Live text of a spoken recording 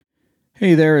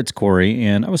Hey there, it's Corey,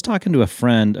 and I was talking to a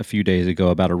friend a few days ago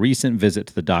about a recent visit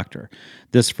to the doctor.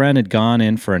 This friend had gone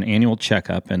in for an annual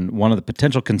checkup, and one of the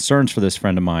potential concerns for this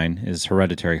friend of mine is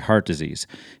hereditary heart disease.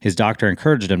 His doctor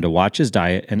encouraged him to watch his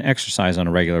diet and exercise on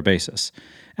a regular basis.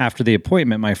 After the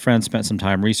appointment, my friend spent some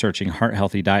time researching heart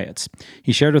healthy diets.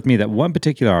 He shared with me that one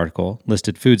particular article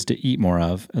listed foods to eat more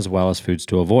of, as well as foods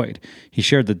to avoid. He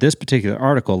shared that this particular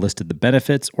article listed the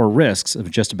benefits or risks of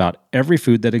just about every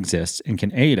food that exists and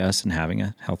can aid us in having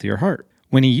a healthier heart.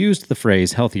 When he used the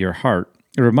phrase healthier heart,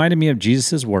 it reminded me of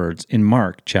Jesus' words in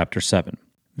Mark chapter 7.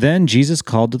 Then Jesus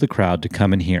called to the crowd to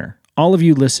come and hear. All of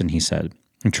you listen, he said,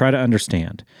 and try to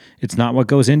understand. It's not what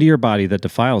goes into your body that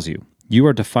defiles you. You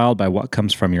are defiled by what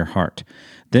comes from your heart.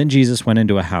 Then Jesus went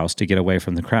into a house to get away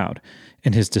from the crowd,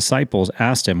 and his disciples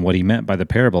asked him what he meant by the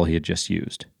parable he had just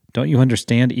used. Don't you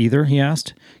understand either, he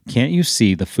asked. Can't you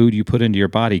see the food you put into your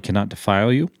body cannot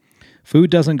defile you? Food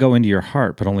doesn't go into your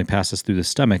heart, but only passes through the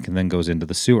stomach and then goes into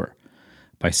the sewer.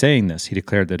 By saying this, he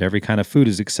declared that every kind of food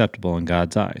is acceptable in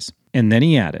God's eyes. And then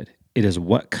he added, it is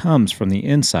what comes from the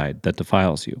inside that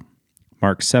defiles you.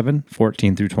 Mark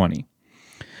 7:14-20.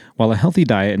 While a healthy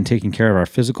diet and taking care of our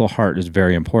physical heart is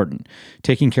very important,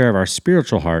 taking care of our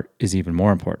spiritual heart is even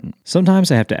more important. Sometimes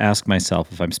I have to ask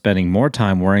myself if I'm spending more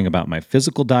time worrying about my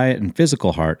physical diet and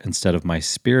physical heart instead of my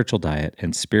spiritual diet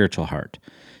and spiritual heart.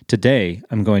 Today,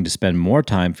 I'm going to spend more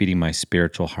time feeding my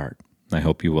spiritual heart. I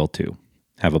hope you will too.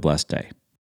 Have a blessed day.